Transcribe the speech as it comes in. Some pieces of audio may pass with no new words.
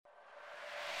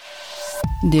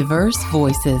Diverse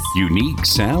voices. Unique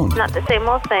sound. Not the same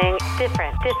old thing.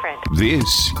 Different.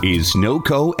 This is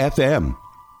NoCo FM.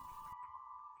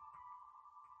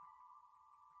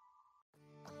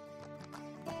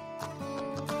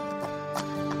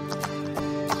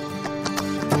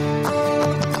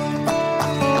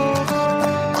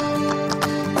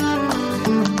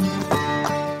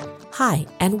 Hi,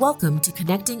 and welcome to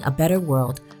Connecting a Better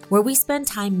World, where we spend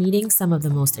time meeting some of the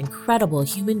most incredible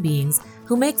human beings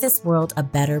who make this world a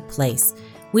better place.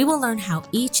 We will learn how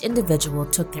each individual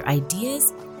took their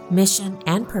ideas, mission,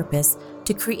 and purpose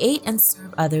to create and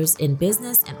serve others in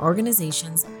business and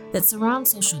organizations that surround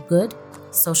social good,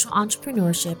 social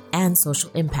entrepreneurship, and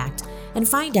social impact, and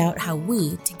find out how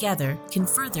we, together, can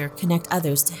further connect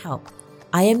others to help.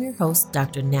 I am your host,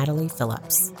 Dr. Natalie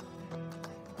Phillips.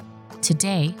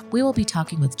 Today, we will be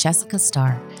talking with Jessica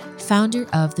Starr, founder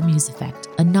of The Muse Effect,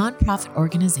 a nonprofit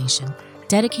organization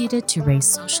dedicated to raise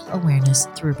social awareness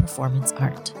through performance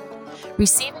art.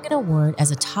 Receiving an award as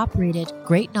a top-rated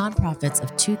Great Nonprofits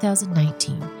of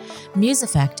 2019, Muse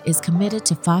Effect is committed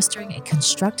to fostering a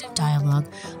constructive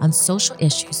dialogue on social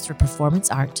issues through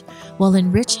performance art while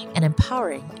enriching and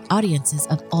empowering audiences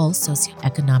of all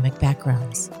socioeconomic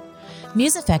backgrounds.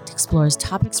 Muse Effect explores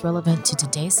topics relevant to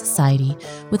today's society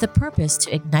with a purpose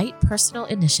to ignite personal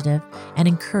initiative and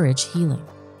encourage healing.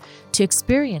 To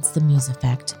experience the Muse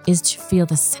Effect is to feel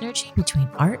the synergy between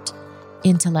art,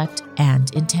 intellect,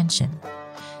 and intention.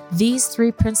 These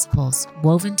three principles,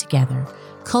 woven together,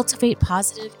 cultivate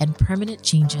positive and permanent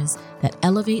changes that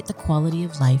elevate the quality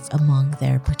of life among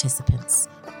their participants.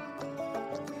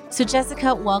 So,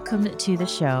 Jessica, welcome to the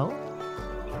show.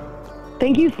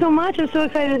 Thank you so much. I'm so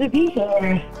excited to be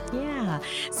here. Yeah.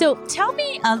 So tell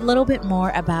me a little bit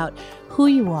more about who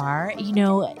you are. You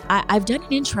know, I've done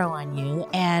an intro on you,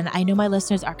 and I know my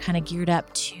listeners are kind of geared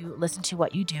up to listen to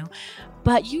what you do,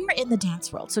 but you are in the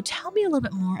dance world. So tell me a little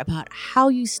bit more about how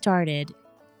you started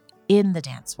in the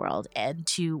dance world and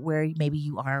to where maybe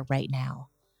you are right now.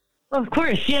 Of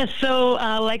course, yes. So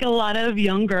like a lot of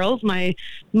young girls, my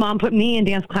mom put me in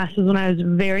dance classes when I was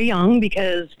very young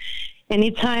because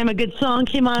anytime a good song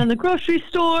came on in the grocery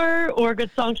store or a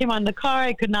good song came on in the car,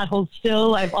 I could not hold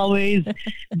still. I've always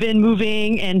been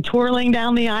moving and twirling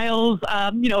down the aisles,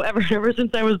 ever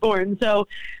since I was born. So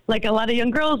like a lot of young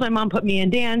girls, my mom put me in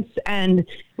dance, and it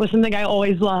was something I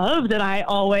always loved and I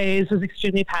always was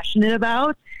extremely passionate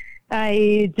about.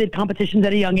 I did competitions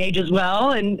at a young age as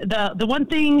well. And the one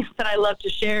thing that I love to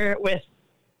share with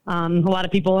a lot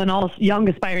of people and all young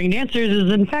aspiring dancers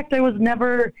is, in fact, I was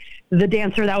never the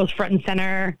dancer that was front and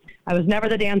center. I was never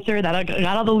the dancer that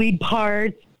got all the lead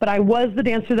parts, but I was the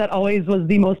dancer that always was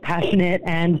the most passionate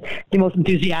and the most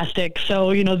enthusiastic.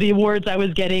 So, the awards I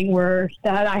was getting were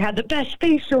that I had the best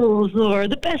facials or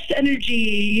the best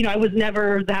energy. I was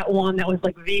never that one that was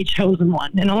like the chosen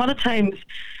one. And a lot of times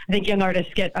I think young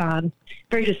artists get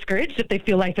very discouraged if they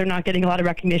feel like they're not getting a lot of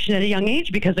recognition at a young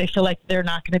age because they feel like they're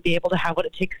not going to be able to have what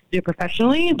it takes to do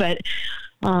professionally. But,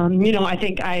 I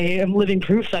think I am living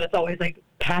proof that it's always like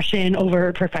passion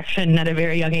over perfection at a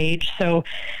very young age. So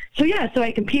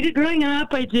I competed growing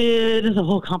up. I did the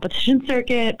whole competition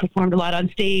circuit, performed a lot on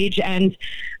stage, and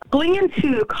going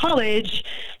into college,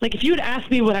 like if you had asked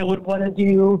me what I would want to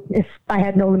do if I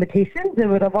had no limitations, it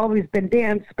would have always been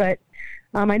dance, but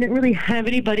I didn't really have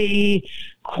anybody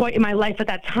quite in my life at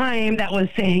that time that was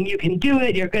saying, you can do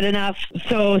it, you're good enough.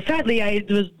 So sadly, I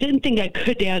didn't think I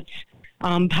could dance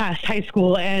past high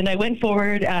school. And I went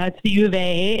forward to the U of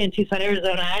A in Tucson,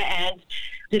 Arizona, and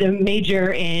did a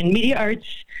major in media arts.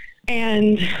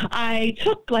 And I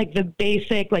took like the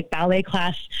basic like ballet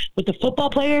class with the football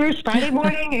players Friday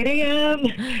morning, 8 a.m.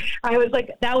 I was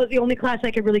like, that was the only class I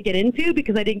could really get into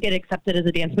because I didn't get accepted as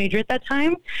a dance major at that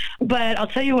time. But I'll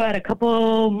tell you what, a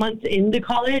couple months into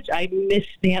college, I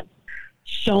missed dance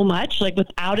so much. Like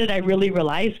without it, I really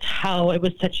realized how it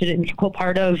was such an integral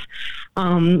part of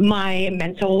my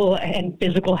mental and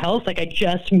physical health. Like I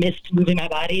just missed moving my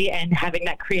body and having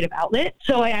that creative outlet.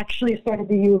 So I actually started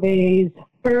the U of A's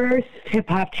first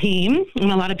hip-hop team,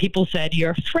 and a lot of people said, you're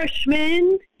a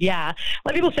freshman. Yeah, a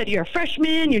lot of people said, you're a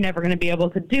freshman, you're never going to be able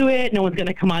to do it, no one's going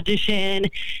to come audition.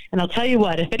 And I'll tell you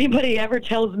what, if anybody ever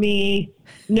tells me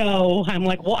no, I'm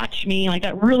like, watch me. Like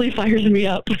that really fires me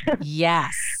up.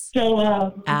 Yes.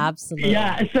 So, absolutely.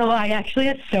 Yeah. So I actually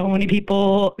had so many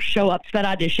people show up to that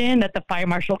audition that the fire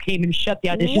marshal came and shut the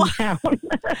audition down.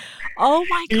 Oh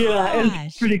my gosh. Yeah,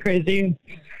 it's pretty crazy.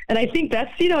 And I think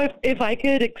that's, if I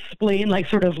could explain like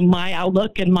sort of my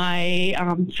outlook and my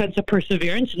sense of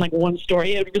perseverance in like one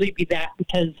story, it would really be that,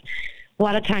 because a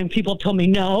lot of times people told me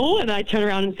no, and I turn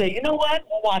around and say, you know what,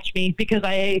 watch me, because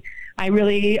I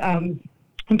really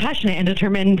I'm passionate and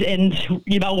determined and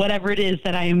about whatever it is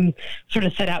that I'm sort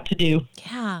of set out to do.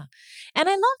 Yeah. And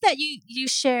I love that you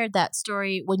shared that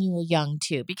story when you were young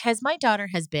too, because my daughter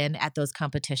has been at those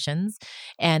competitions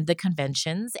and the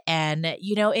conventions. And,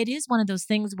 it is one of those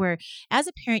things where as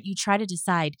a parent, you try to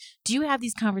decide, do you have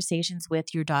these conversations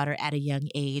with your daughter at a young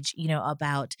age,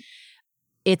 about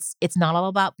it's not all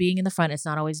about being in the front. It's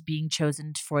not always being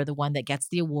chosen for the one that gets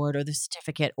the award or the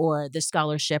certificate or the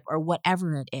scholarship or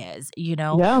whatever it is,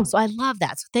 Yeah. So I love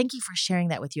that. So thank you for sharing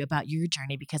that with you about your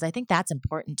journey, because I think that's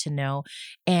important to know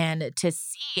and to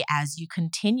see as you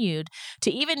continued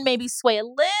to even maybe sway a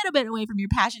little bit away from your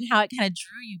passion, how it kind of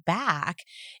drew you back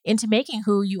into making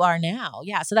who you are now.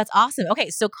 Yeah. So that's awesome. Okay.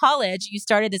 So college, you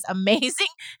started this amazing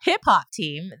hip hop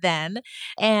team then.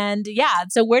 And yeah.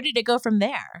 So where did it go from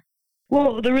there?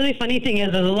 Well, the really funny thing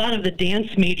is that a lot of the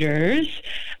dance majors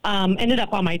ended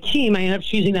up on my team. I ended up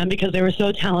choosing them because they were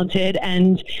so talented.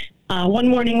 And one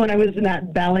morning when I was in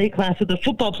that ballet class with the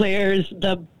football players,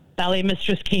 the ballet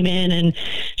mistress came in and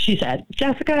she said,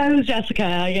 "Jessica, who's Jessica?"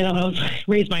 I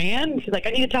raised my hand. She's like, "I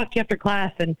need to talk to you after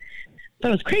class." And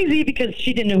that was crazy because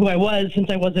she didn't know who I was since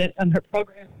I wasn't on her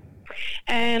program.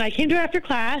 And I came to her after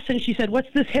class and she said, "What's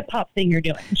this hip hop thing you're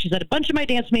doing?" And she said, "A bunch of my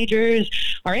dance majors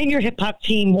are in your hip hop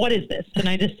team. What is this?" And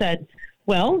I just said,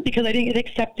 "Well, because I didn't get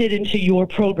accepted into your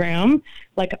program,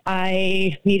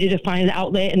 I needed to find an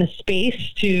outlet and a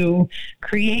space to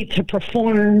create, to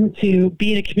perform, to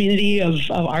be in a community of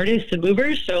artists and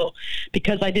movers. So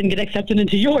because I didn't get accepted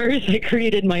into yours, I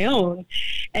created my own."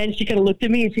 And she kind of looked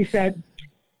at me and she said,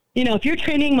 "If you're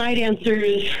training my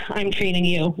dancers, I'm training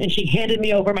you." And she handed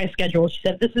me over my schedule. She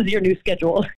said, "This is your new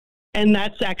schedule." And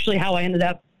that's actually how I ended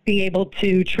up being able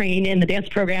to train in the dance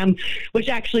program, which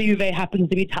actually UVA happens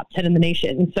to be top 10 in the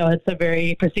nation. So it's a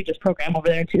very prestigious program over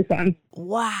there in Tucson.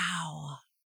 Wow.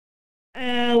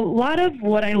 A lot of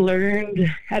what I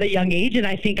learned at a young age, and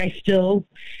I think I still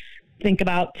think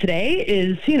about today,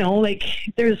 is,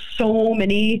 there's so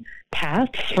many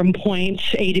paths from point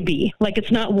A to B.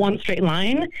 It's not one straight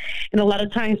line. And a lot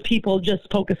of times people just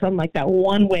focus on that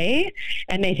one way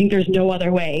and they think there's no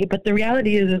other way. But the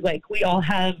reality is we all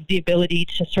have the ability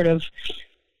to sort of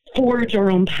forge our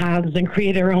own paths and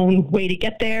create our own way to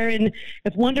get there. And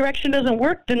if one direction doesn't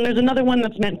work, then there's another one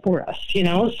that's meant for us,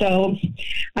 So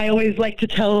I always like to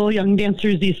tell young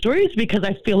dancers these stories because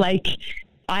I feel like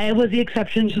I was the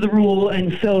exception to the rule,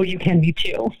 and so you can be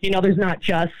too. There's not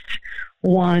just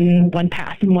one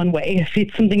path and one way. If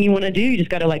it's something you want to do, you just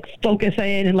got to focus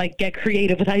in and get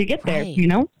creative with how you get there.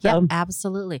 Right. So, yep,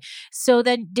 absolutely. So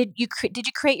then, did you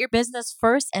create your business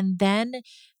first, and then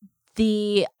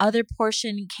the other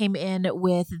portion came in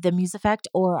with the Muse Effect,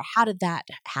 or how did that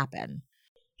happen?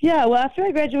 Yeah, well, after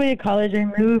I graduated college, I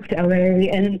moved to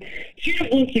LA, and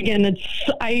once again,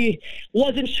 I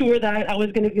wasn't sure that I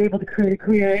was going to be able to create a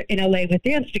career in LA with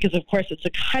dance because, of course, it's a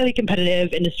highly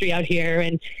competitive industry out here,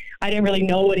 and I didn't really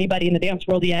know anybody in the dance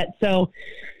world yet. So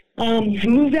I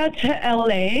moved out to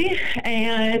LA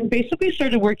and basically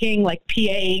started working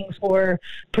PAing for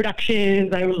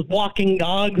productions. I was walking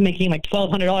dogs, making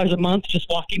 $1,200 a month just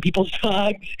walking people's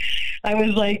dogs. I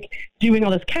was doing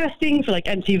all this casting for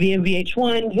MTV and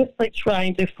VH1, just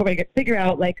trying to figure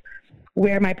out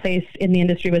where my place in the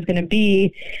industry was going to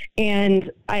be.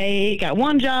 And I got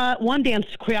one dance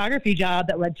choreography job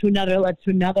that led to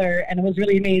another, and it was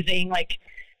really amazing.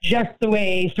 Just the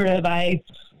way sort of I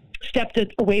stepped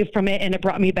away from it and it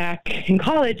brought me back in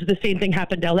college. The same thing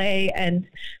happened in LA, and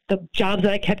the jobs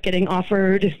that I kept getting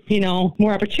offered,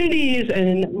 more opportunities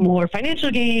and more financial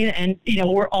gain, and,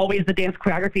 were always the dance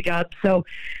choreography jobs. So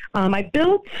I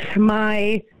built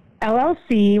my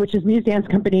LLC, which is Muse Dance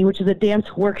Company, which is a dance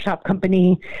workshop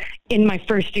company, in my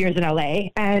first years in LA.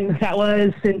 And that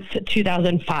was since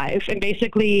 2005. And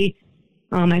basically,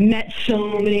 I met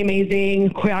so many amazing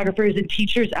choreographers and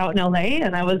teachers out in LA.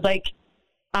 And I was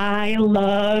I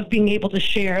love being able to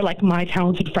share my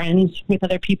talented friends with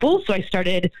other people. So I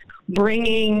started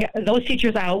bringing those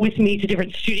teachers out with me to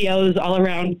different studios all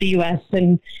around the US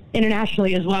and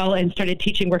internationally as well, and started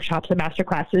teaching workshops and master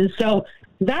classes. So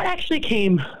that actually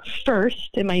came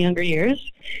first in my younger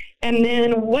years. And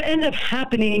then what ended up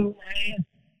happening,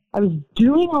 I was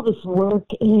doing all this work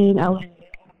in LA.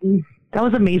 That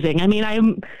was amazing. I mean,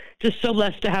 I'm just so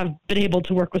blessed to have been able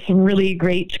to work with some really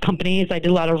great companies. I did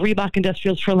a lot of Reebok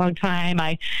Industrials for a long time.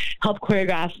 I helped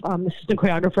choreograph, assistant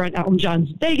choreographer on Elton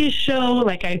John's Vegas show.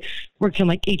 I worked on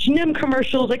H&M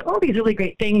commercials, all these really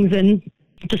great things. And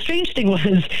the strange thing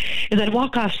is I'd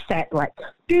walk off set,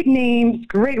 big names,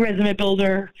 great resume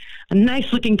builder, a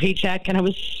nice looking paycheck. And I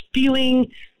was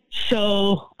feeling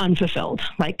so unfulfilled,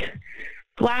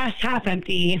 glass half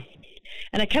empty.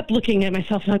 And I kept looking at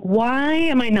myself like, why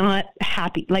am I not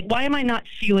happy? Like, why am I not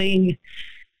feeling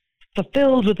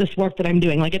fulfilled with this work that I'm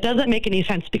doing? Like, it doesn't make any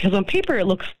sense, because on paper it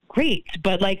looks great,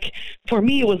 but like for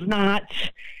me, it was not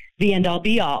the end all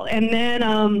be all. And then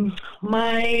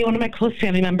one of my close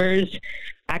family members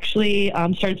actually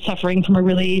started suffering from a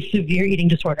really severe eating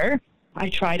disorder. I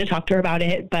tried to talk to her about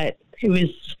it, but it was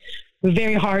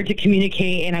very hard to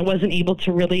communicate, and I wasn't able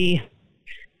to really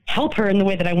help her in the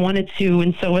way that I wanted to.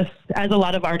 And so as a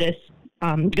lot of artists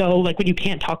go, like, when you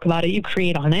can't talk about it, you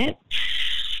create on it.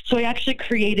 So I actually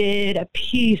created a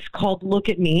piece called Look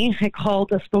at Me. I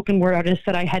called a spoken word artist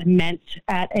that I had met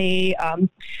at a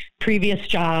previous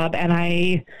job, and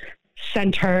I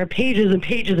sent her pages and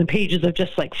pages and pages of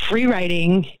just like free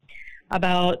writing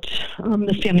about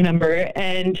this family member.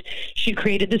 And she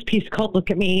created this piece called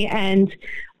Look at Me. And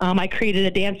I created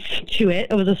a dance to it.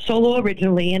 It was a solo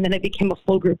originally, and then it became a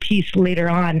full group piece later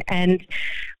on. And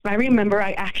I remember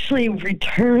I actually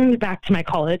returned back to my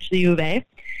college, the U of A,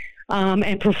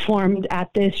 and performed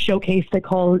at this showcase they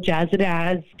call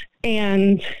Jazz-a-Dazz,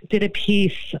 and did a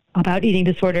piece about eating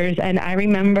disorders. And I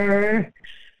remember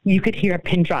you could hear a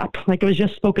pin drop. Like, it was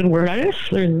just spoken word artists.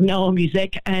 There's no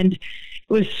music. And it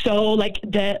was so like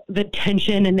the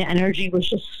tension and the energy was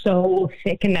just so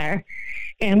thick in there.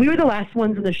 And we were the last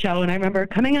ones in the show. And I remember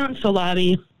coming out into the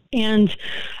lobby and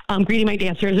greeting my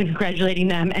dancers and congratulating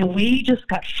them. And we just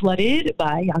got flooded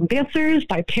by young dancers,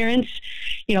 by parents,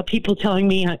 people telling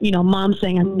me, mom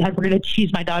saying, I'm never going to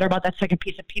tease my daughter about that second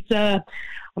piece of pizza.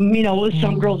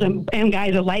 Some girls and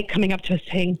guys alike coming up to us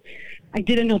saying, I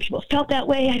didn't know people felt that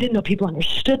way. I didn't know people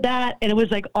understood that. And it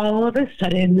was like all of a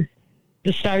sudden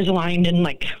the stars aligned, and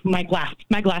like my glass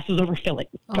was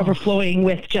overflowing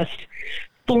with just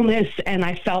fullness. And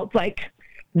I felt like,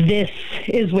 this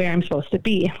is where I'm supposed to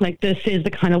be. Like, this is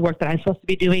the kind of work that I'm supposed to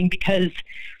be doing, because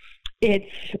it's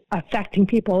affecting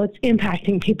people, it's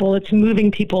impacting people, it's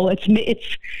moving people, it's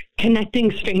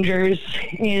connecting strangers,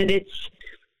 and it's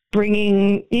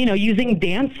bringing, using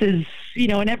dances,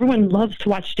 and everyone loves to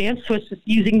watch dance. So it's just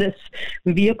using this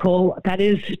vehicle that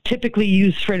is typically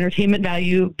used for entertainment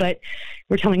value, but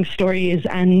we're telling stories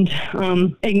and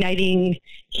igniting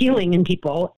healing in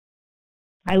people.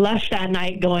 I left that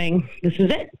night going, this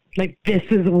is it. Like, this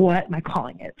is what my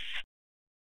calling is.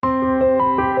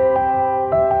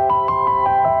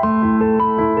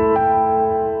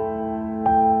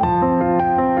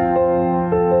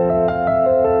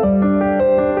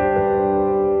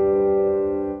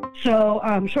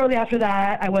 So shortly after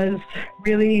that, I was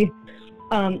really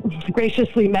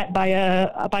graciously met by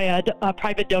a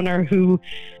private donor who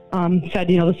said,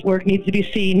 this work needs to be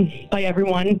seen by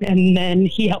everyone. And then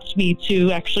he helped me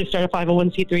to actually start a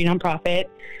 501c3 nonprofit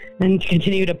and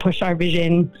continue to push our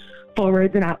vision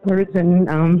forwards and outwards,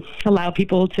 and allow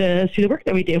people to see the work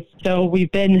that we do. So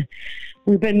we've been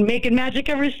making magic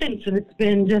ever since, and it's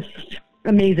been just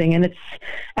amazing. And it's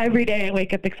every day I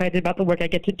wake up excited about the work I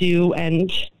get to do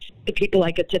and the people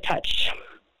I get to touch.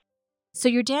 So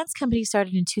your dance company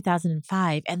started in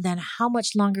 2005, and then how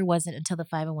much longer was it until the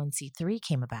 501c3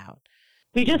 came about?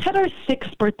 We just had our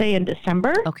 6th birthday in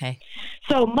December. Okay.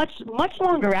 So much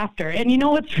longer after. And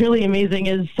what's really amazing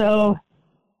is, so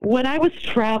when I was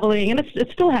traveling, and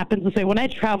it still happens this way, when I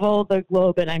travel the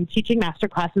globe and I'm teaching master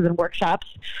classes and workshops,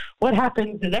 what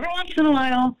happens is every once in a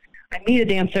while, I meet a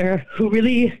dancer who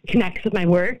really connects with my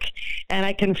work, and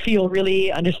I can feel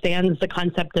really understands the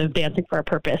concept of dancing for a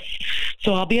purpose.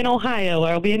 So I'll be in Ohio, or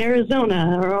I'll be in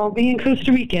Arizona, or I'll be in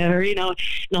Costa Rica, or, and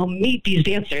I'll meet these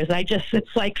dancers.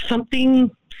 It's like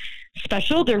something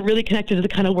special. They're really connected to the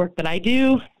kind of work that I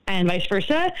do, and vice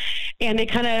versa. And they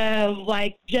kind of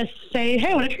like just say,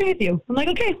 hey, I want to train with you. I'm like,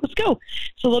 okay, let's go.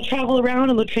 So they'll travel around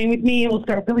and they'll train with me, and we'll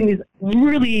start building these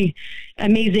really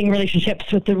amazing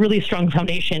relationships with a really strong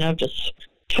foundation of just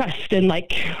trust and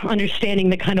like understanding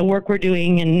the kind of work we're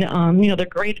doing. And, they're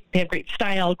great. They have great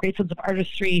style, great sense of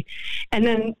artistry. And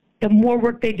then the more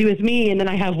work they do with me, and then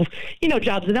I have,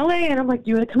 jobs in LA, and I'm like,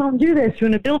 do you want to come out and do this? Do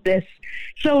you want to build this?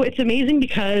 So it's amazing,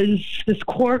 because this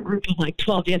core group of like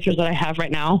 12 dancers that I have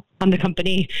right now on the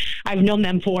company, I've known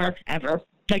them forever.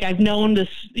 Like, I've known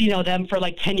them for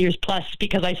like 10 years plus,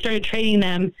 because I started training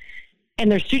them in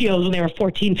their studios when they were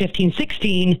 14, 15,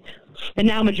 16. And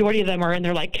now majority of them are in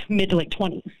their like mid to late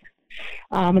 20s.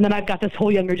 And then I've got this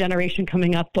whole younger generation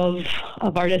coming up of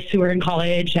artists who are in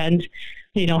college and,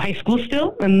 high school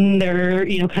still, and they're,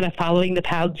 kind of following the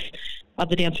paths of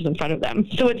the dancers in front of them.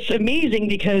 So it's amazing,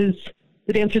 because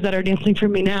the dancers that are dancing for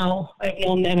me now, I've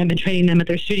known them and been training them at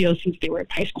their studios since they were in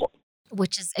high school.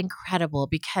 which is incredible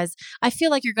because I feel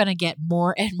like you're going to get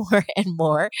more and more and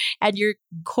more at your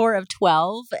core of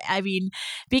 12. I mean,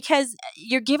 because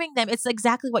you're giving them, it's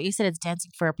exactly what you said, it's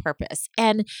dancing for a purpose.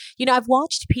 And, I've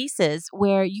watched pieces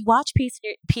where you watch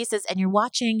pieces and you're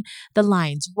watching the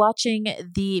lines, watching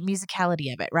the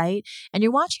musicality of it, right? And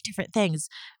you're watching different things.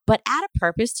 But add a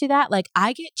purpose to that, like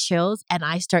I get chills and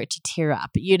I start to tear up,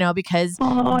 because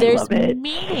there's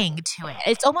meaning to it.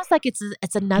 It's almost like it's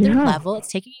another level.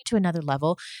 It's taking you to another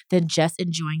level than just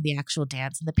enjoying the actual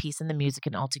dance and the piece and the music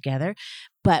and all together.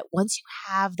 But once you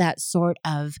have that sort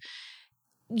of,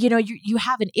 you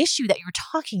have an issue that you're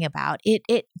talking about,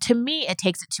 it to me, it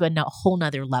takes it to a whole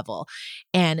nother level.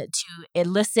 And to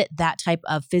elicit that type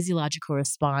of physiological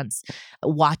response,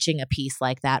 watching a piece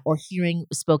like that or hearing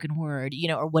spoken word,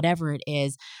 or whatever it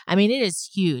is, I mean, it is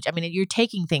huge. I mean, you're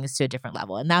taking things to a different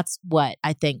level. And that's what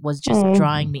I think was just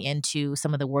drawing me into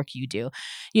some of the work you do.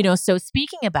 So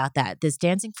speaking about that, this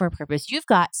dancing for a purpose, you've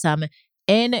got some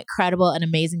incredible and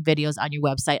amazing videos on your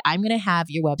website. I'm going to have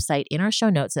your website in our show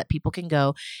notes so that people can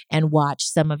go and watch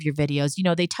some of your videos.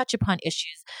 They touch upon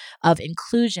issues of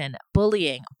inclusion,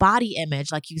 bullying, body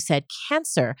image, like you said,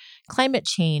 cancer, climate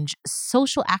change,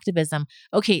 social activism.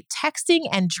 Okay, texting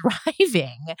and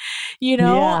driving, I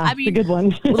mean, it's a good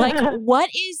one. Like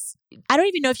I don't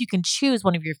even know if you can choose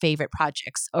one of your favorite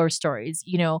projects or stories,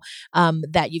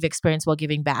 that you've experienced while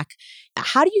giving back.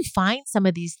 How do you find some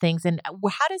of these things, and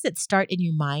how does it start in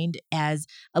your mind as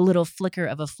a little flicker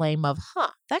of a flame of,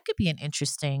 that could be an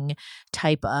interesting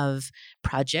type of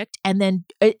project? And then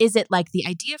is it like the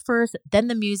idea first, then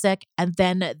the music, and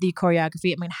then the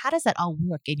choreography? I mean, how does that all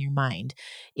work in your mind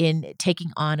in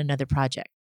taking on another project?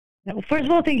 First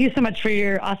of all, thank you so much for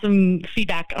your awesome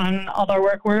feedback on all our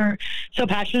work. We're so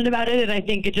passionate about it. And I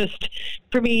think it just,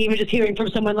 for me, even just hearing from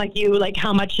someone like you, like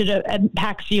how much it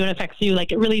impacts you and affects you,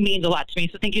 like it really means a lot to me.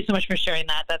 So thank you so much for sharing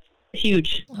that. That's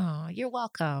huge. Oh, you're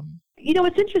welcome.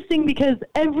 It's interesting because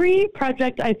every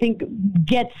project, I think,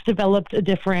 gets developed a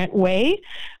different way.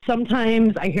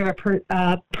 Sometimes I hear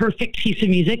a perfect piece of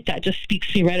music that just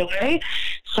speaks to me right away.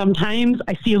 Sometimes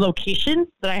I see a location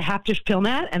that I have to film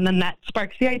at, and then that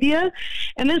sparks the idea.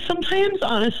 And then sometimes,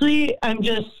 honestly, I'm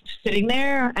just sitting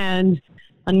there and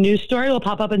a news story will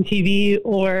pop up on TV,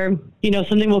 or,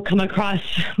 something will come across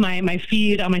my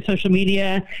feed on my social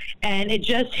media, and it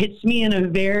just hits me in a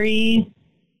very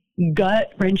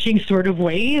gut-wrenching sort of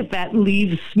way that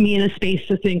leaves me in a space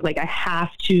to think, like, I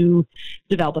have to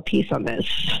develop a piece on this.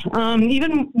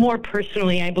 Even more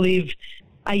personally, I believe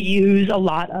I use a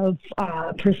lot of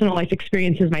personal life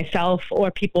experiences myself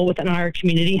or people within our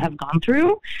community have gone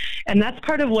through. And that's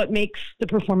part of what makes the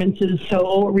performances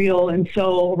so real and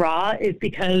so raw, is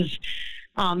because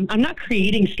I'm not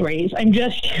creating stories. I'm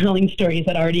just telling stories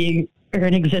that already are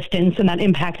in existence and that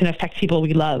impact and affect people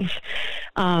we love.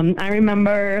 I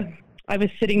remember I was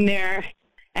sitting there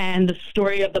and the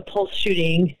story of the Pulse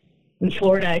shooting in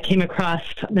Florida came across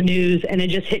the news, and it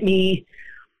just hit me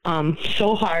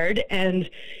so hard. And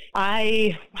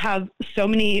I have so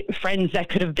many friends that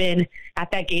could have been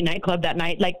at that gay nightclub that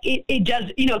night. Like it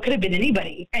does, it could have been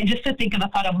anybody. And just to think of the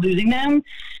thought of losing them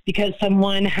because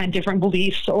someone had different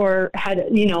beliefs or had,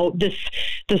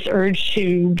 this urge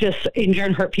to just injure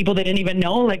and hurt people they didn't even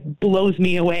know, like, blows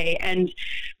me away. And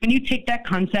when you take that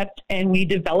concept and we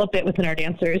develop it within our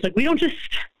dancers, like, we don't just,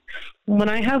 when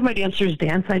I have my dancers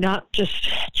dance, I'm not just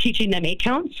teaching them 8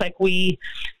 counts. Like, we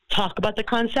talk about the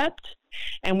concept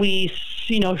and we,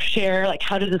 share, like,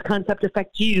 how does this concept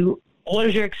affect you? What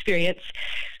is your experience?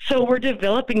 So we're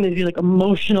developing these, like,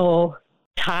 emotional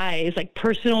ties, like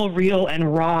personal, real,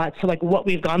 and raw to, like, what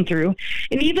we've gone through.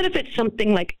 And even if it's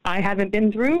something like I haven't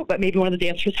been through, but maybe one of the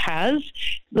dancers has,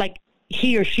 like,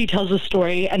 he or she tells a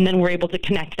story and then we're able to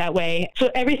connect that way.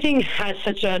 So everything has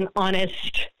such an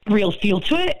honest, real feel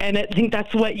to it. And I think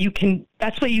that's what you can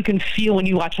feel when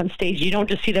you watch on stage. You don't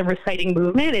just see them reciting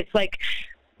movement. It's like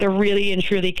they're really and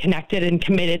truly connected and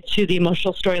committed to the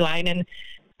emotional storyline. And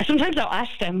sometimes I'll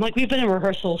ask them, like, we've been in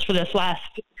rehearsals for this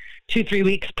last 2-3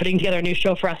 weeks putting together a new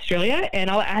show for Australia. And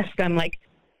I'll ask them, like,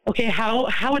 okay, how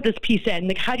would this piece end?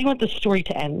 Like, how do you want the story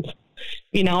to end?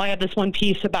 I have this one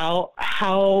piece about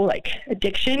how, like,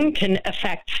 addiction can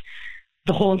affect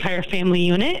the whole entire family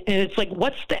unit. And it's like,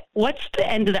 what's the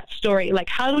end of that story? Like,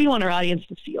 how do we want our audience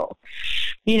to feel?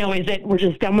 Is it we're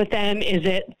just done with them? Is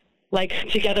it like,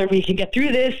 together we can get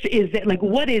through this? Is it like,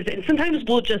 what is it? And sometimes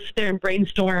we'll just sit there and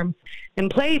brainstorm and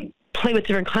play with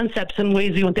different concepts and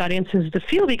ways we want the audiences to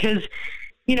feel, because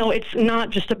it's not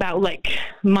just about, like,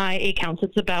 my 8 counts.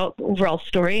 It's about the overall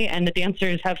story, and the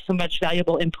dancers have so much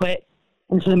valuable input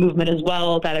into the movement as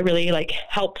well that it really, like,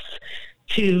 helps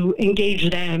to engage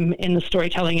them in the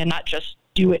storytelling and not just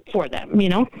do it for them,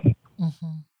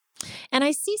 Mm-hmm. And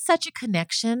I see such a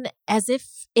connection as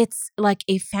if it's like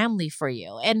a family for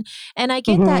you. And I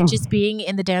get that just being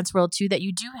in the dance world too, that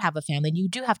you do have a family and you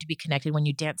do have to be connected when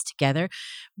you dance together.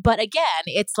 But again,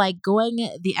 it's like going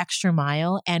the extra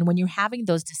mile. And when you're having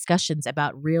those discussions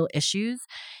about real issues,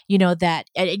 that,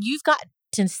 and you've got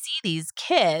to see these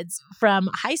kids from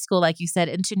high school, like you said,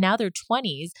 into now their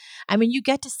 20s. I mean, you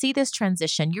get to see this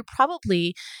transition. You're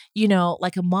probably,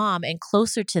 like a mom and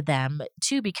closer to them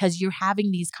too, because you're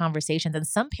having these conversations, and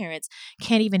some parents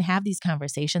can't even have these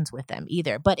conversations with them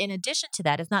either. But in addition to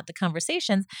that, it's not the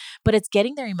conversations, but it's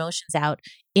getting their emotions out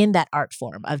in that art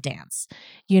form of dance,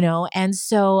 And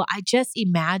so I just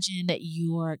imagine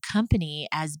your company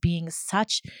as being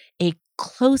such a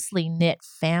closely knit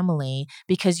family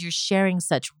because you're sharing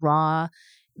such raw,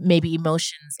 maybe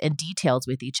emotions and details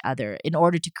with each other in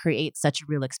order to create such a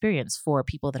real experience for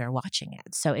people that are watching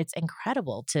it. So it's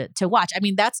incredible to watch. I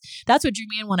mean, that's what drew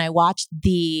me in when I watched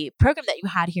the program that you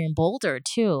had here in Boulder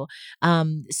too.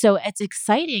 So it's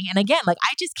exciting. And again, like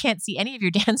I just can't see any of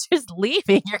your dancers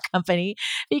leaving your company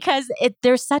because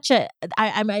there's such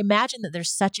I imagine that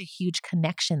there's such a huge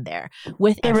connection there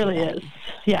with everybody. There really is.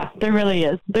 Yeah, there really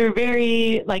is. They're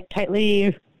very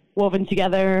tightly woven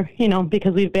together,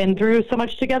 because we've been through so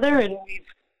much together and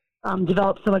we've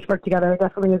developed so much work together. It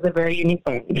definitely is a very unique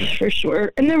bond for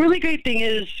sure. And the really great thing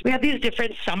is we have these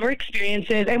different summer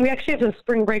experiences, and we actually have a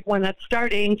spring break one that's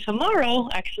starting tomorrow,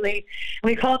 actually. And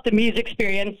we call it the Muse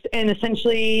Experience, and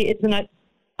essentially it's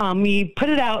we put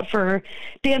it out for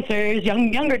dancers,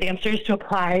 younger dancers to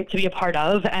apply to be a part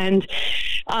of, and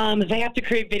they have to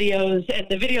create videos, and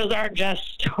the videos aren't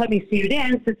just, let me see you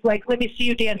dance, it's like, let me see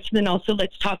you dance, and then also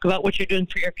let's talk about what you're doing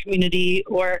for your community,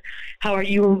 or how are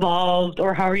you involved,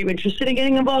 or how are you interested in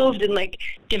getting involved and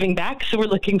giving back. So we're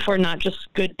looking for not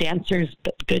just good dancers,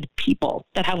 but good people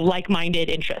that have like-minded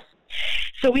interests.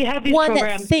 So we have these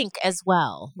programs that think as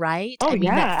well, right? Oh,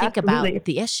 that think absolutely. about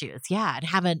the issues, and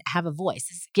have a voice.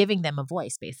 It's giving them a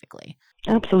voice, basically.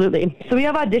 Absolutely. So we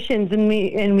have auditions, and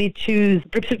we choose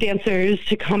groups of dancers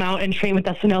to come out and train with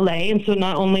us in LA. And so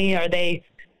not only are they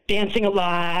dancing a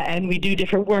lot, and we do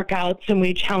different workouts, and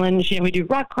we challenge, we do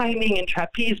rock climbing and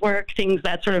trapeze work, things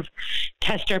that sort of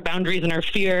test our boundaries and our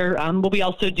fear. But we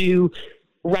also do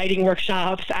writing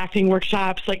workshops, acting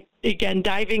workshops, again,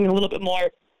 diving a little bit more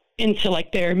into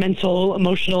their mental,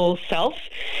 emotional self.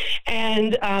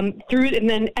 And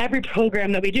then every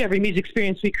program that we do, every Muse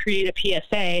Experience, we create a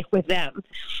PSA with them.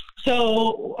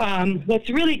 So what's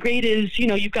really great is,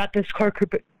 you've got this core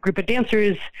group of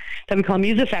dancers that we call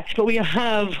Muse Effects, but we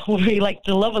have what we like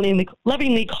to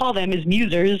lovingly call them as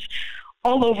musers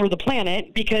all over the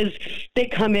planet, because they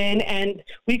come in and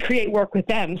we create work with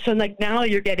them. So now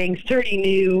you're getting 30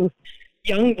 new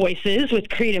young voices with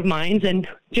creative minds and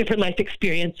different life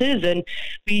experiences, and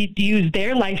we use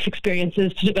their life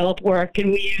experiences to develop work,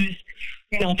 and we use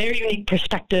their unique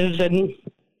perspectives and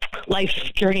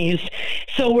life journeys.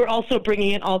 So we're also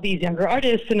bringing in all these younger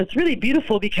artists, and it's really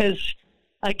beautiful because,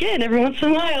 again, every once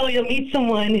in a while you'll meet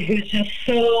someone who's just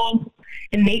so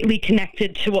innately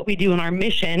connected to what we do in our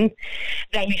mission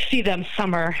that we see them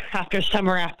summer after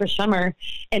summer after summer.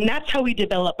 And that's how we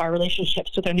develop our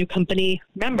relationships with our new company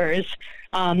members.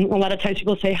 A lot of times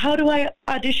people say, how do I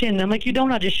audition? I'm like, you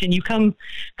don't audition. You come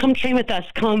train with us,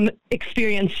 come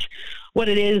experience what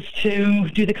it is to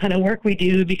do the kind of work we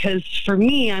do. Because for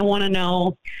me, I want to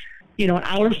know,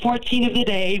 hour 14 of the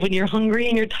day, when you're hungry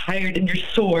and you're tired and you're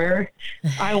sore,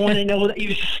 I want to know that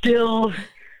you still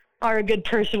are a good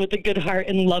person with a good heart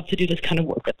and love to do this kind of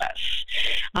work with us.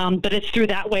 But it's through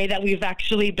that way that we've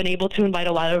actually been able to invite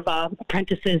a lot of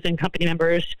apprentices and company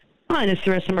members on. It's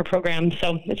through a summer program.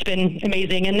 So it's been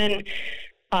amazing. And then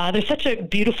there's such a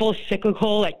beautiful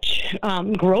cyclical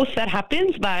growth that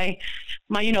happens by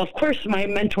of course, my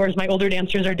mentors, my older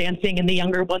dancers are dancing and the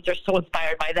younger ones are so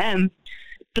inspired by them.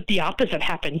 But the opposite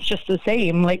happens just the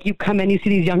same. You come in, you see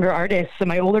these younger artists, and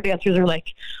my older dancers are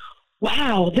like,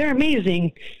 wow, they're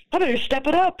amazing. I better step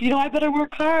it up. I better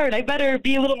work hard. I better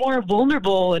be a little more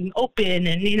vulnerable and open.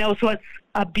 And, so it's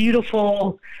a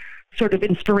beautiful sort of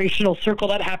inspirational circle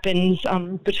that happens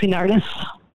between the artists.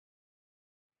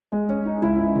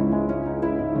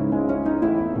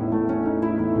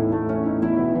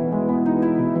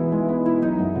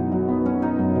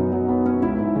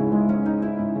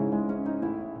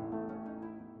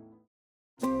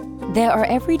 There are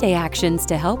everyday actions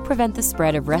to help prevent the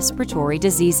spread of respiratory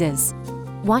diseases.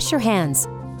 Wash your hands.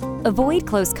 Avoid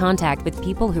close contact with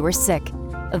people who are sick.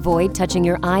 Avoid touching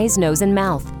your eyes, nose, and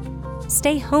mouth.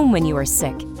 Stay home when you are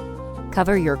sick.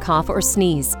 Cover your cough or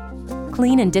sneeze.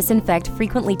 clean and disinfect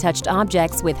frequently touched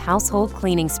objects with household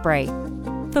cleaning spray.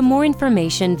 For more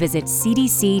information, visit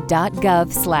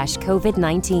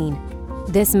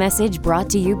cdc.gov/COVID-19. This message brought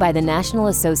to you by the National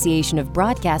Association of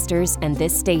Broadcasters and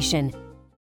this station.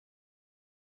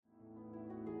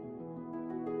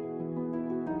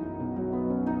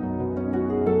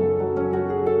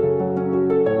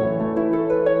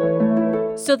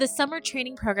 So the summer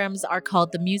training programs are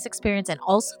called the Muse Experience and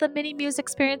also the Mini Muse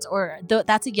Experience, or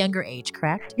that's a younger age,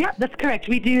 correct? Yeah, that's correct.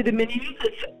 We do the Mini Muse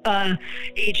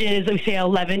ages, we say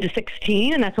 11 to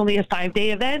 16, and that's only a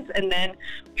 5-day event. And then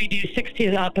we do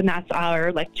 16 up, and that's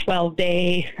our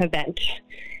 12-day event.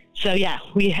 So yeah,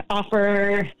 we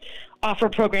offer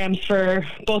programs for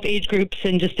both age groups,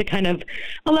 and just to kind of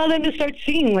allow them to start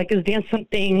seeing, is dance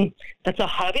something that's a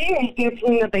hobby, or is dance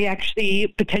something that they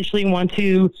actually potentially want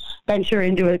to venture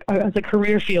into as a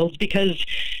career field? Because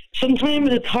sometimes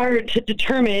it's hard to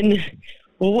determine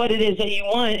what it is that you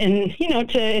want, and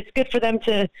it's good for them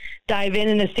to dive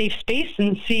in a safe space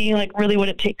and see really what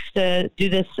it takes to do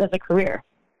this as a career.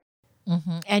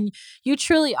 Mm-hmm. And you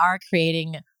truly are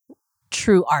creating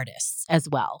true artists as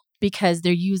well, because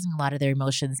they're using a lot of their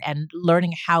emotions and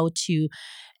learning how to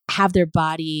have their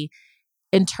body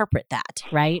interpret that,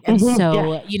 right? And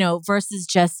so, versus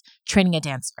just training a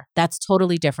dancer, that's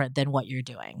totally different than what you're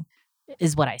doing,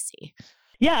 is what I see.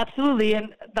 Yeah, absolutely.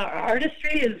 And the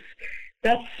artistry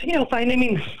that's fine. I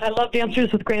mean, I love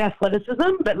dancers with great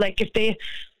athleticism, but if they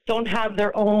don't have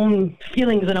their own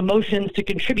feelings and emotions to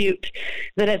contribute,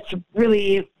 then it's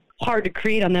really hard to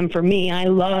create on them. For me, I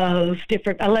love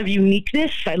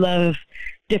uniqueness. I love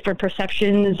different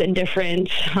perceptions and different,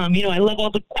 I love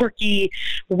all the quirky,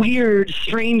 weird,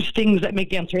 strange things that make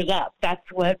dancers up. That's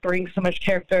what brings so much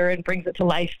character and brings it to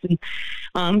life. And,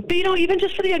 but even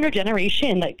just for the younger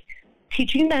generation,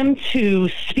 teaching them to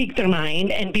speak their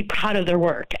mind and be proud of their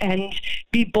work and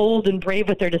be bold and brave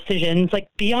with their decisions,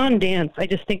 beyond dance. I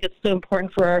just think it's so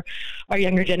important for our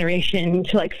younger generation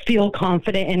to feel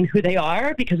confident in who they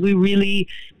are, because we really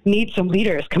need some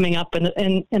leaders coming up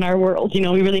in our world.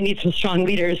 We really need some strong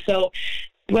leaders. So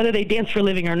whether they dance for a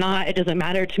living or not, it doesn't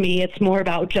matter to me. It's more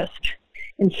about just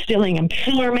instilling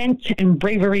empowerment and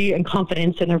bravery and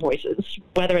confidence in their voices,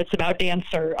 whether it's about dance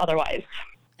or otherwise.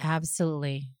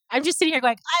 Absolutely. I'm just sitting here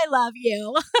going, I love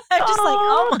you. I'm just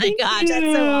oh my gosh, that's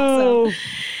so awesome.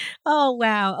 Oh,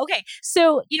 wow. Okay.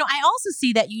 So, I also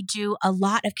see that you do a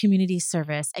lot of community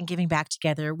service and giving back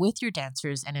together with your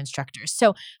dancers and instructors.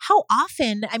 So how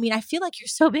often, I feel like you're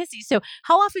so busy. So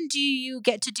how often do you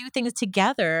get to do things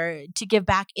together to give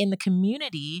back in the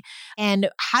community? And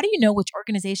how do you know which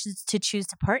organizations to choose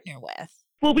to partner with?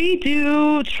 Well, we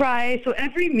do try. So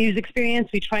every Muse Experience,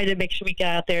 we try to make sure we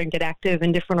get out there and get active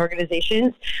in different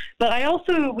organizations. But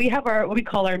we have what we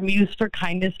call our Muse for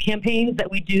Kindness campaigns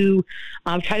that we do,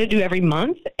 try to do every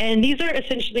month. And these are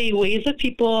essentially ways of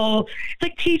people, it's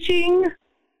like teaching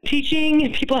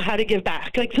people how to give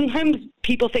back. Sometimes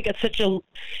people think it's such a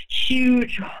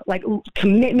huge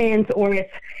commitment, or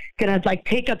it's gonna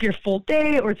take up your full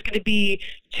day, or it's gonna be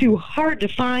too hard to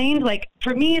find.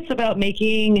 For me, it's about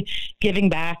making giving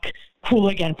back cool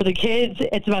again. For the kids,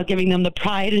 it's about giving them the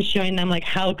pride and showing them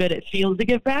how good it feels to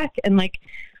give back, and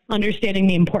understanding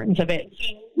the importance of it.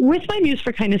 With my Muse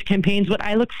for Kindness campaigns, what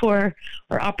I look for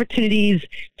are opportunities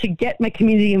to get my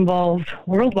community involved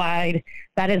worldwide.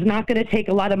 That is not going to take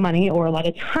a lot of money or a lot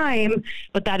of time,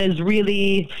 but that is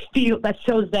really that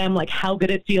shows them how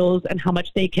good it feels and how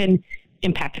much they can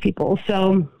impact people.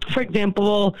 So, for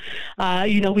example,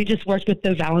 we just worked with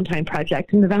the Valentine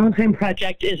Project, and the Valentine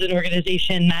Project is an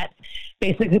organization that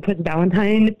basically puts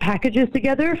Valentine packages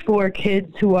together for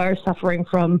kids who are suffering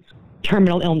from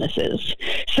terminal illnesses.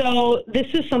 So this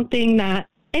is something that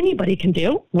anybody can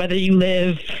do, whether you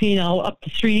live, up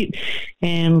the street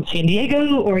in San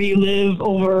Diego or you live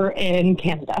over in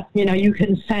Canada. You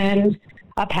can send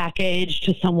a package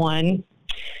to someone.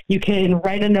 You can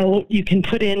write a note. You can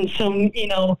put in some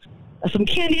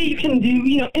candy. You can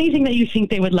do, anything that you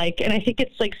think they would like. And I think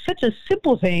it's such a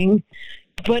simple thing,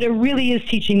 but it really is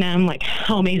teaching them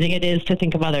how amazing it is to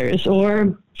think of others.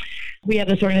 Or we have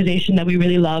this organization that we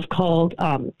really love called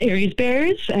Aries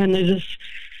Bears, and there's this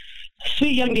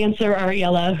sweet young dancer,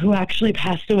 Ariella, who actually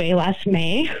passed away last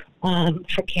May from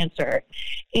cancer.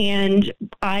 And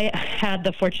I had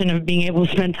the fortune of being able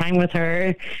to spend time with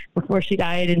her before she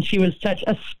died, and she was such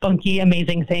a spunky,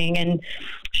 amazing thing. And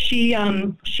she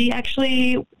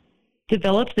actually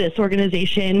developed this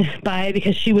organization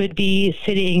because she would be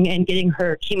sitting and getting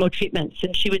her chemo treatments,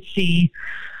 and she would see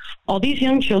all these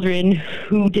young children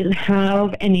who didn't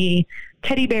have any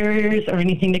teddy bears or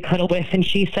anything to cuddle with. And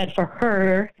she said for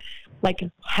her, like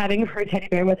having her teddy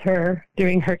bear with her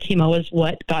during her chemo was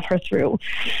what got her through.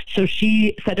 So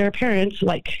she said to her parents,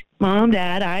 like, Mom,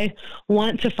 Dad, I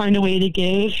want to find a way to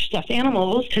give stuffed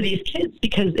animals to these kids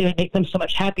because it would make them so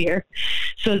much happier.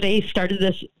 So they started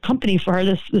this company for her,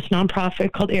 this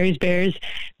nonprofit called Aries Bears,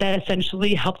 that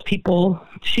essentially helps people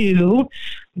to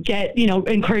get,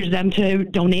 encourage them to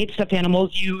donate stuffed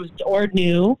animals, used or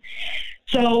new.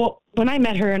 So when I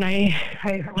met her and I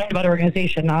learned about her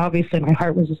organization, obviously my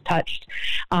heart was just touched.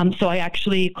 So I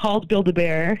actually called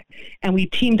Build-A-Bear and we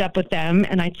teamed up with them,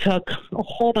 and I took a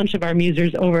whole bunch of our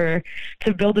musers over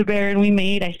to Build-A-Bear, and we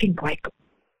made, I think,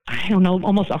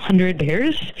 almost 100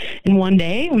 bears in one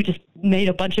day. We just made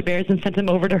a bunch of bears and sent them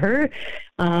over to her.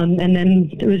 And then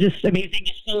it was just amazing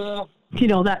to see,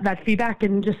 that feedback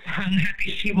and just how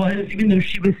happy she was. Even though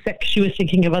she was sick, she was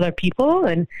thinking of other people.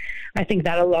 And I think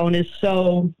that alone is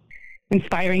so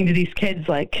inspiring to these kids.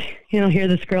 Like, here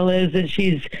this girl is, and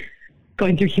she's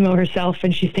going through chemo herself,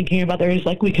 and she's thinking of others.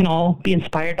 Like, we can all be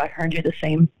inspired by her and do the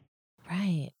same.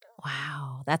 Right.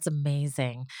 Wow. That's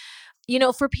amazing.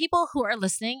 For people who are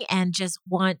listening and just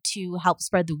want to help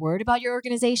spread the word about your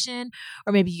organization,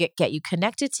 or maybe get you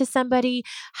connected to somebody,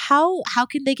 how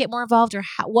can they get more involved, or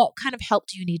what kind of help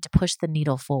do you need to push the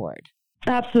needle forward?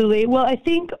 Absolutely. Well, I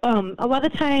think a lot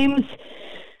of times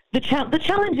the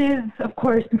challenge is, of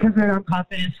course, because we're a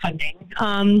nonprofit, is funding.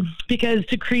 Because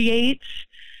to create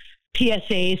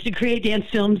PSAs, to create dance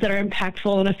films that are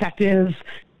impactful and effective,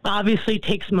 obviously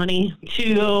takes money.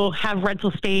 To have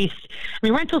rental space.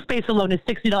 Rental space alone is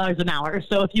 $60 an hour.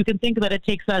 So if you can think that it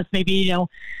takes us maybe,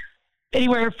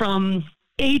 anywhere from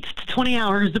 8 to 20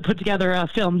 hours to put together a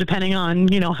film, depending on,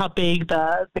 how big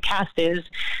the cast is,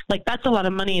 like, that's a lot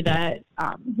of money that,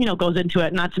 goes into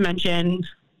it. Not to mention,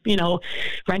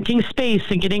 renting space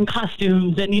and getting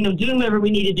costumes and, doing whatever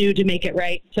we need to do to make it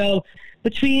right. So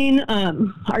between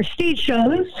our stage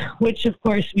shows, which of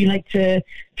course we like to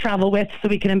travel with so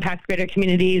we can impact greater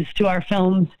communities, to our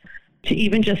films, to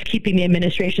even just keeping the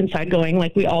administration side going,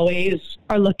 like, we always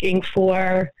are looking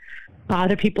for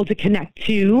other people to connect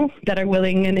to that are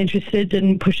willing and interested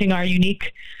in pushing our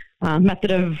unique method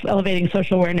of elevating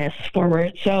social awareness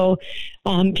forward. So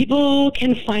people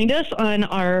can find us on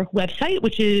our website,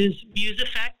 which is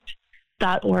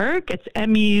museffect.org. It's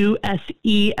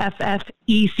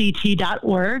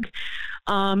museffect.org.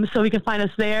 So we can find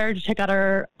us there to check out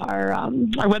our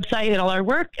website and all our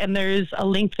work. And there's a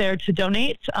link there to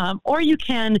donate. Or you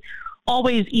can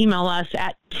always email us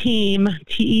at team,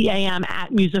 TEAM, at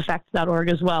museffect.org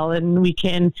as well. And we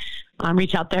can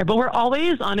reach out there. But we're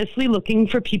always honestly looking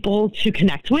for people to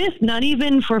connect with, not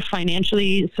even for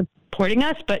financially supporting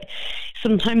us, but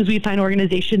sometimes we find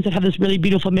organizations that have this really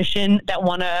beautiful mission that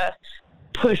want to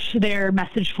push their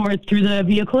message forward through the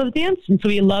vehicle of dance. And so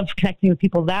we love connecting with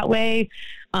people that way.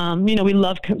 We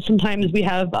love, sometimes we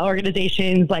have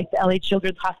organizations like the LA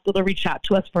Children's Hospital reach out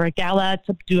to us for a gala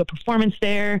to do a performance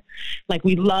there. Like,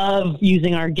 we love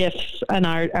using our gifts and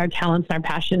our talents and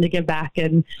our passion to give back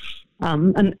and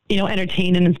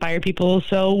entertain and inspire people.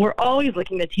 So we're always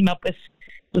looking to team up with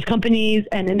companies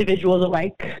and individuals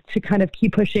alike to kind of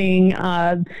keep pushing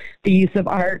the use of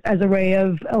art as a way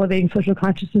of elevating social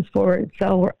consciousness forward.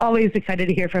 So we're always excited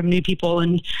to hear from new people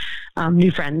and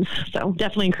new friends. So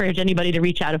definitely encourage anybody to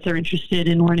reach out if they're interested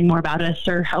in learning more about us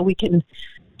or how we can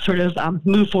sort of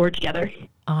move forward together.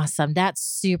 Awesome. That's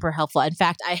super helpful. In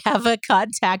fact, I have a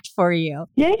contact for you.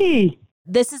 Yay.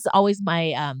 This is always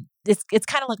my it's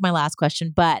kind of like my last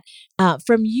question, but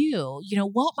from you,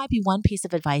 what might be one piece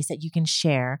of advice that you can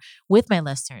share with my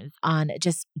listeners on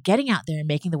just getting out there and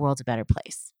making the world a better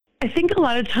place? I think a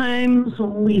lot of times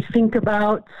when we think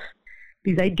about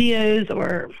these ideas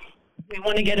or we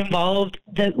want to get involved,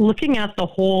 that looking at the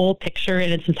whole picture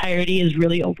in its entirety is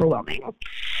really overwhelming.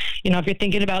 If you're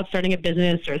thinking about starting a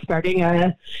business or starting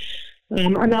a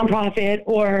nonprofit,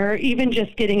 or even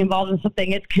just getting involved in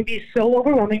something, it can be so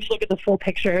overwhelming to look at the full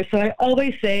picture. So I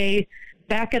always say,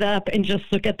 back it up and just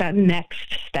look at that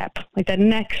next step, like that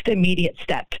next immediate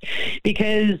step.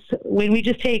 Because when we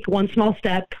just take one small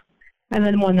step and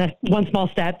then one small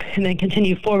step and then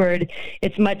continue forward,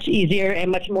 it's much easier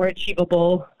and much more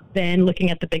achievable than looking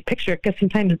at the big picture, because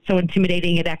sometimes it's so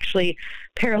intimidating it actually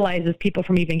paralyzes people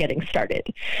from even getting started.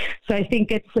 So I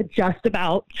think it's just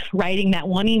about writing that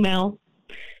one email,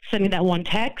 sending that one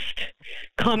text,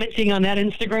 commenting on that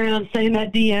Instagram, sending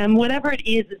that DM, whatever it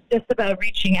is, it's just about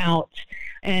reaching out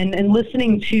and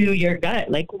listening to your gut,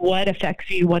 like what affects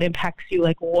you, what impacts you,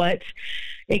 like what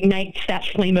ignites that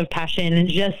flame of passion, and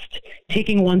just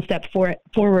taking one step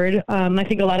forward. I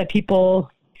think a lot of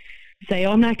people say,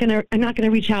 I'm not going to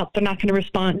reach out. They're not going to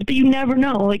respond. But you never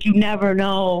know. Like, you never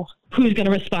know who's going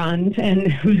to respond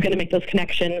and who's going to make those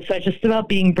connections. So it's just about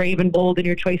being brave and bold in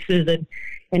your choices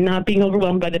and not being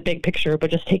overwhelmed by the big picture, but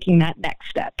just taking that next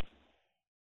step.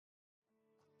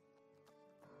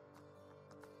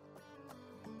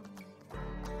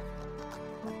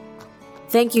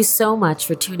 Thank you so much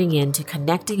for tuning in to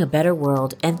Connecting a Better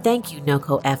World, and thank you,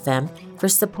 NoCo FM, for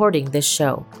supporting this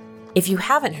show. If you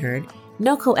haven't heard,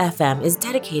 NoCo FM is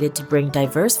dedicated to bring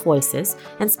diverse voices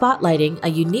and spotlighting a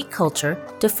unique culture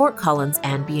to Fort Collins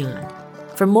and beyond.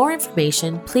 For more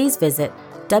information, please visit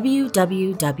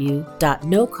www.noco.fm.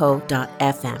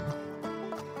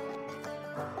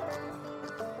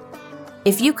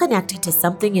 If you connected to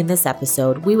something in this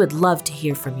episode, we would love to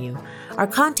hear from you. Our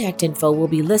contact info will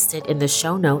be listed in the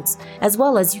show notes, as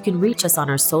well as you can reach us on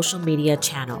our social media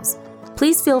channels.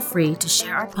 Please feel free to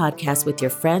share our podcast with your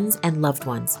friends and loved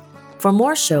ones. For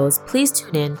more shows, please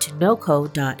tune in to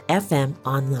noco.fm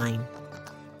online.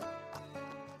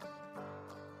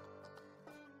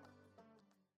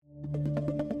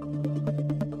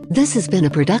 This has been a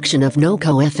production of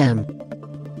NoCo FM.